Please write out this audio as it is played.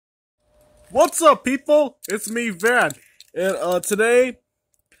What's up, people? It's me, Van, and today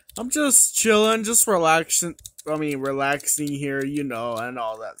I'm just chilling, just relaxing. Relaxing here, and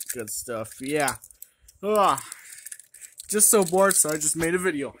all that good stuff. Yeah, ah, just so bored, so I just made a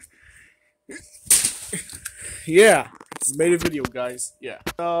video. Yeah, just made a video, guys. Yeah.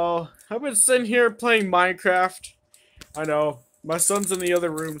 So I've been sitting here playing Minecraft. I know my son's in the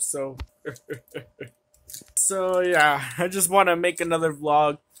other room, so. So yeah, I just want to make another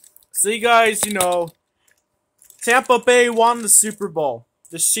vlog. So you guys, Tampa Bay won the Super Bowl.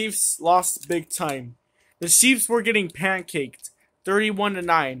 The Chiefs lost big time. The Chiefs were getting pancaked,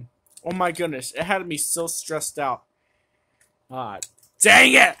 31-9. Oh my goodness, it had me so stressed out.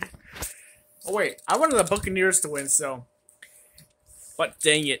 Dang it! Oh wait, I wanted the Buccaneers to win, but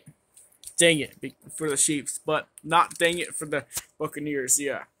dang it for the Chiefs, but not dang it for the Buccaneers.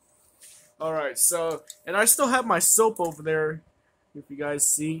 Yeah. All right, and I still have my soap over there. If you guys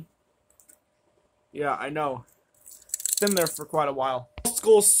see. Yeah, I know. It's been there for quite a while. Let's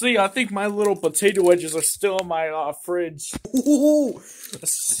go see. I think my little potato wedges are still in my fridge. Ooh,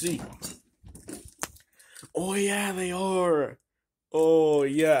 let's see. Oh yeah, they are. Oh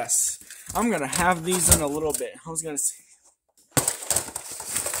yes. I'm gonna have these in a little bit. I was gonna say.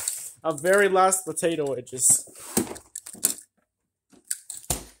 Our very last potato wedges.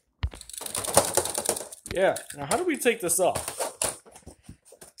 Yeah. Now, how do we take this off?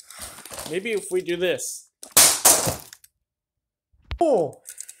 Maybe if we do this. Oh!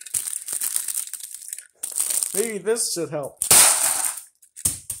 Maybe this should help.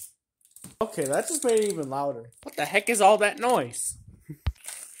 Okay, that just made it even louder. What the heck is all that noise?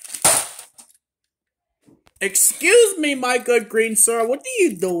 Excuse me, my good green sir. What are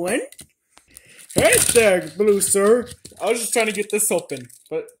you doing? Hey there, blue sir. I was just trying to get this open.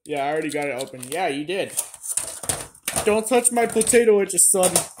 But, yeah, I already got it open. Yeah, you did. Don't touch my potato wedges,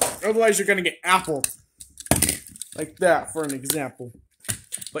 son. Otherwise, you're gonna get appled. Like that, for an example.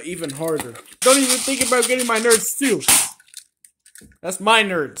 But even harder. Don't even think about getting my nerds, too. That's my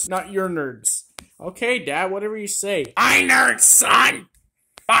nerds, not your nerds. Okay, Dad, whatever you say. My nerds, son!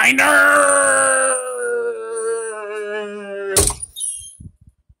 My nerds!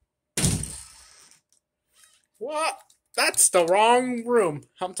 What? That's the wrong room.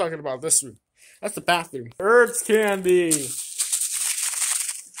 I'm talking about this room. That's the bathroom. Nerds candy.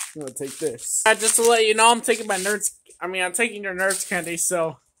 I'm gonna take this. Just to let you know, I'm taking your nerds candy,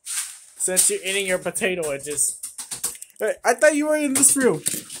 so since you're eating your potato wedges. Hey, I thought you were in this room.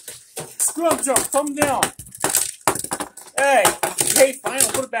 Scrub jump, come down. Hey, fine,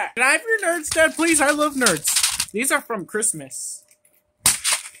 I'll put it back. Can I have your nerds, Dad, please? I love nerds. These are from Christmas.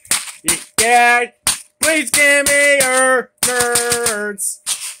 Dad, please give me your nerds.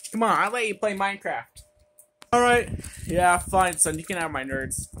 Come on, I'll let you play Minecraft. Alright, yeah, fine, son, you can have my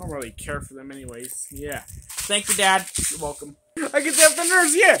nerds. I don't really care for them anyways. Yeah. Thank you, Dad. You're welcome. I get to have the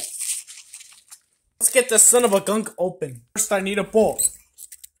nerds, yeah! Let's get this son of a gunk open. First, I need a bowl.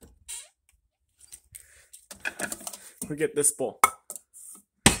 We get this bowl.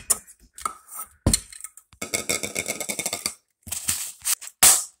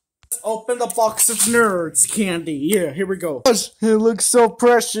 Let's open the box of nerds candy. Yeah, here we go. It looks so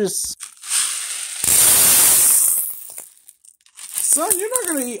precious. Son, you're not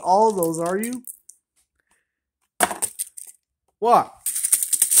gonna eat all those, are you? What?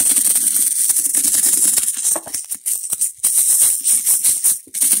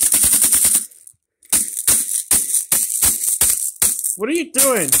 What are you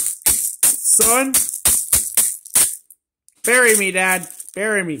doing, son? Bury me, Dad.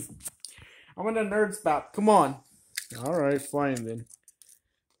 Bury me. I'm in a nerd spot. Come on. Alright, fine then.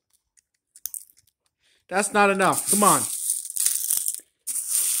 That's not enough. Come on.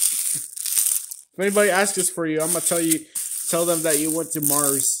 If anybody asks us for you, I'm gonna tell them that you went to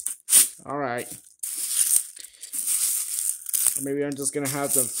Mars. Alright. Or maybe I'm just gonna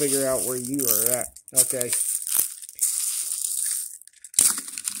have to figure out where you are at. Okay.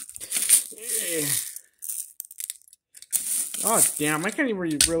 Oh, damn, I can't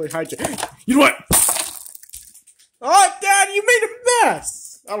even really hide you. You know what? Oh, Dad, you made a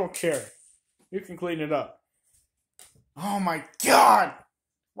mess! I don't care. You can clean it up. Oh my god!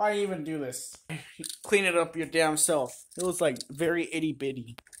 Why even do this? Clean it up your damn self. It was like very itty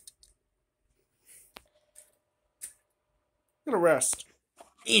bitty. I'm gonna rest.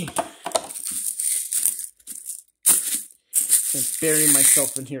 And bury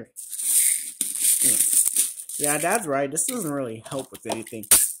myself in here. Yeah, Dad's right. This doesn't really help with anything.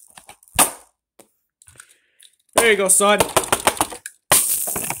 There you go, son.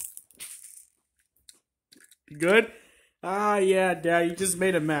 You good? Ah, yeah, Dad, you just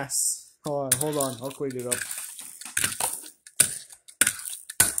made a mess. Hold on. I'll clean it up.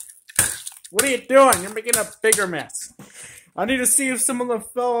 What are you doing? You're making a bigger mess. I need to see if some of them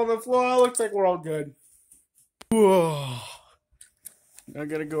fell on the floor. It looks like we're all good. Whoa. I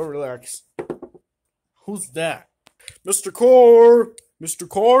gotta go relax. Who's that? Mr. Carr! Mr.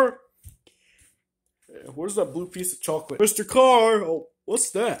 Carr? Where's that blue piece of chocolate? Mr. Carr! Oh, what's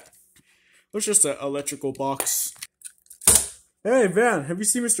that? It's just an electrical box. Hey, Van, have you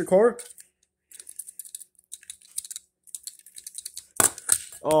seen Mr. Carr?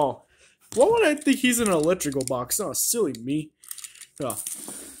 Oh. Why would I think he's in an electrical box? Oh, silly me. Oh.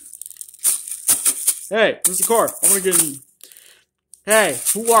 Hey, Mr. Carr, I want to get in. Hey,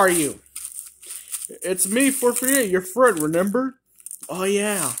 who are you? It's me, 448, your friend, remember? Oh,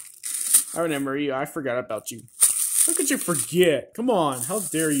 yeah. I remember you. I forgot about you. How could you forget? Come on. How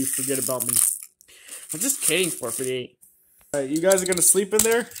dare you forget about me? I'm just kidding, 448. Alright, you guys are gonna sleep in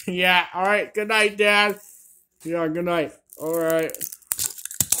there? Yeah, alright. Good night, Dad. Yeah, good night. Alright.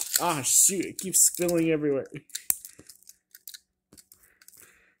 Ah, shoot. It keeps spilling everywhere.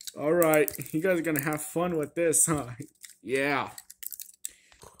 Alright. You guys are gonna have fun with this, huh? Yeah.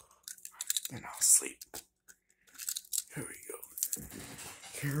 And I'll sleep. Here we go.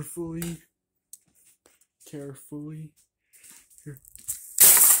 Carefully. Carefully. Here.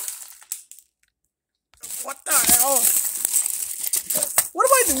 What the hell?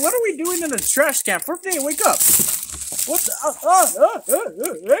 What are we doing in the trash can? 448, wake up. What the?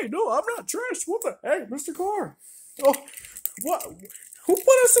 Hey, no, I'm not trash. What the? Hey, Mr. Carr. Oh, what? Who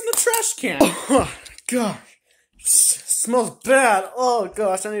put us in the trash can? Oh, God. Smells bad. Oh,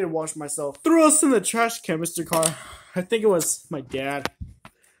 gosh, I need to wash myself. Threw us in the trash can, Mr. Carr. I think it was my dad.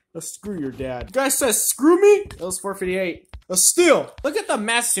 Screw your dad. The guy says, screw me? That was 458. Still, look at the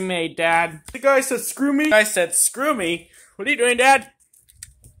mess you made, Dad. The guy said, screw me? The guy said, screw me. What are you doing, Dad?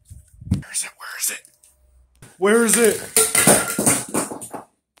 Where is it? Where is it?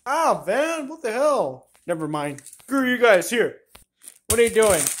 Ah, Van, what the hell? Never mind. Screw you guys, here. What are you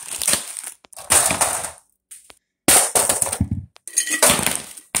doing?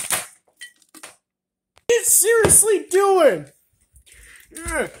 What are you seriously doing?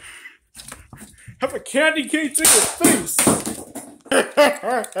 Yeah. Have a candy cane to your face.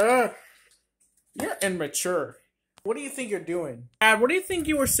 You're immature. What do you think you're doing? Dad, what do you think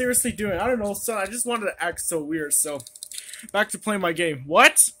you were seriously doing? I don't know, son. I just wanted to act so weird, so... Back to playing my game.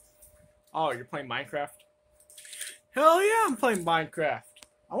 What? Oh, you're playing Minecraft? Hell yeah, I'm playing Minecraft.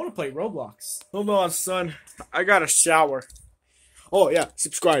 I want to play Roblox. Hold on, son. I got a shower. Oh, yeah.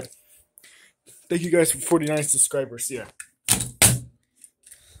 Subscribe. Thank you guys for 49 subscribers. Yeah.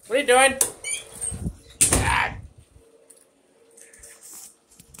 What are you doing? Ah.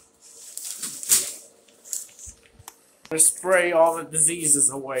 I'm gonna spray all the diseases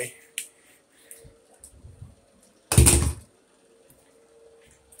away.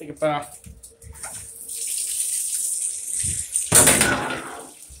 Take a bath.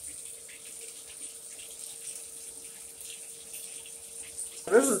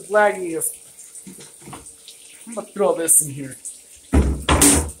 This is laggy. I'm gonna throw this in here.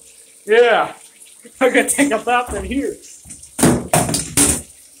 Yeah, I'm gonna take a bath in here.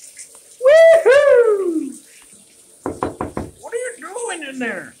 Woohoo! What are you doing in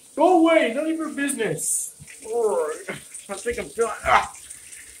there? Go away, none of your business. I think I'm done.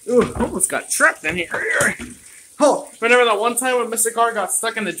 Ooh, almost got trapped in here. Oh, remember that one time when Mr. Carr got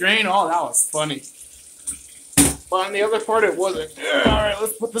stuck in the drain? Oh, that was funny. But on the other part, it wasn't. Alright,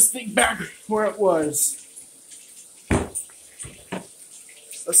 let's put this thing back where it was.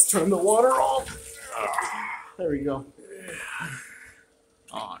 Let's turn the water off. There we go.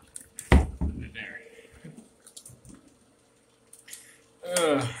 On.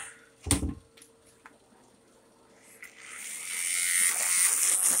 There.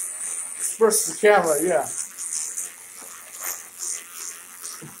 First the camera, yeah.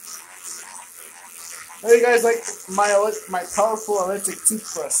 How do you guys like my powerful electric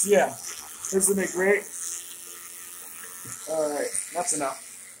toothbrush? Yeah. Isn't it great? Alright, that's enough.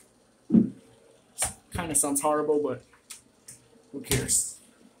 Kind of sounds horrible, but who cares?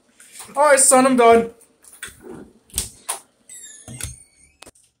 Alright, son, I'm done.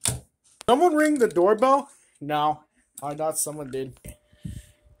 Someone ring the doorbell? No. I thought someone did.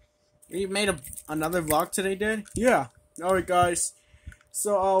 You made another vlog today, Dad? Yeah. Alright, guys.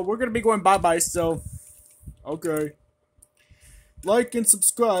 So, we're gonna be going bye-bye, so... Okay. Like and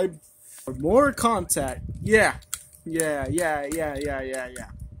subscribe for more content. Yeah. Yeah.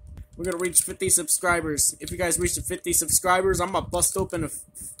 We're gonna reach 50 subscribers. If you guys reach the 50 subscribers, I'm gonna bust open a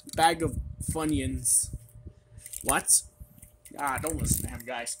bag of Funyuns. What? Ah, don't listen to him,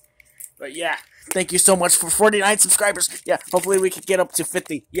 guys. But yeah, thank you so much for 49 subscribers. Yeah, hopefully we can get up to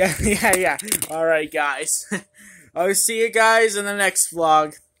 50. Yeah, yeah. Alright, guys. I'll see you guys in the next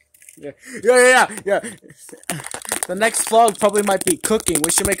vlog. Yeah. The next vlog probably might be cooking.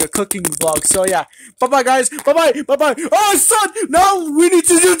 We should make a cooking vlog. So yeah. Bye-bye, guys. Bye-bye. Oh, son! Now we need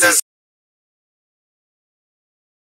to do this!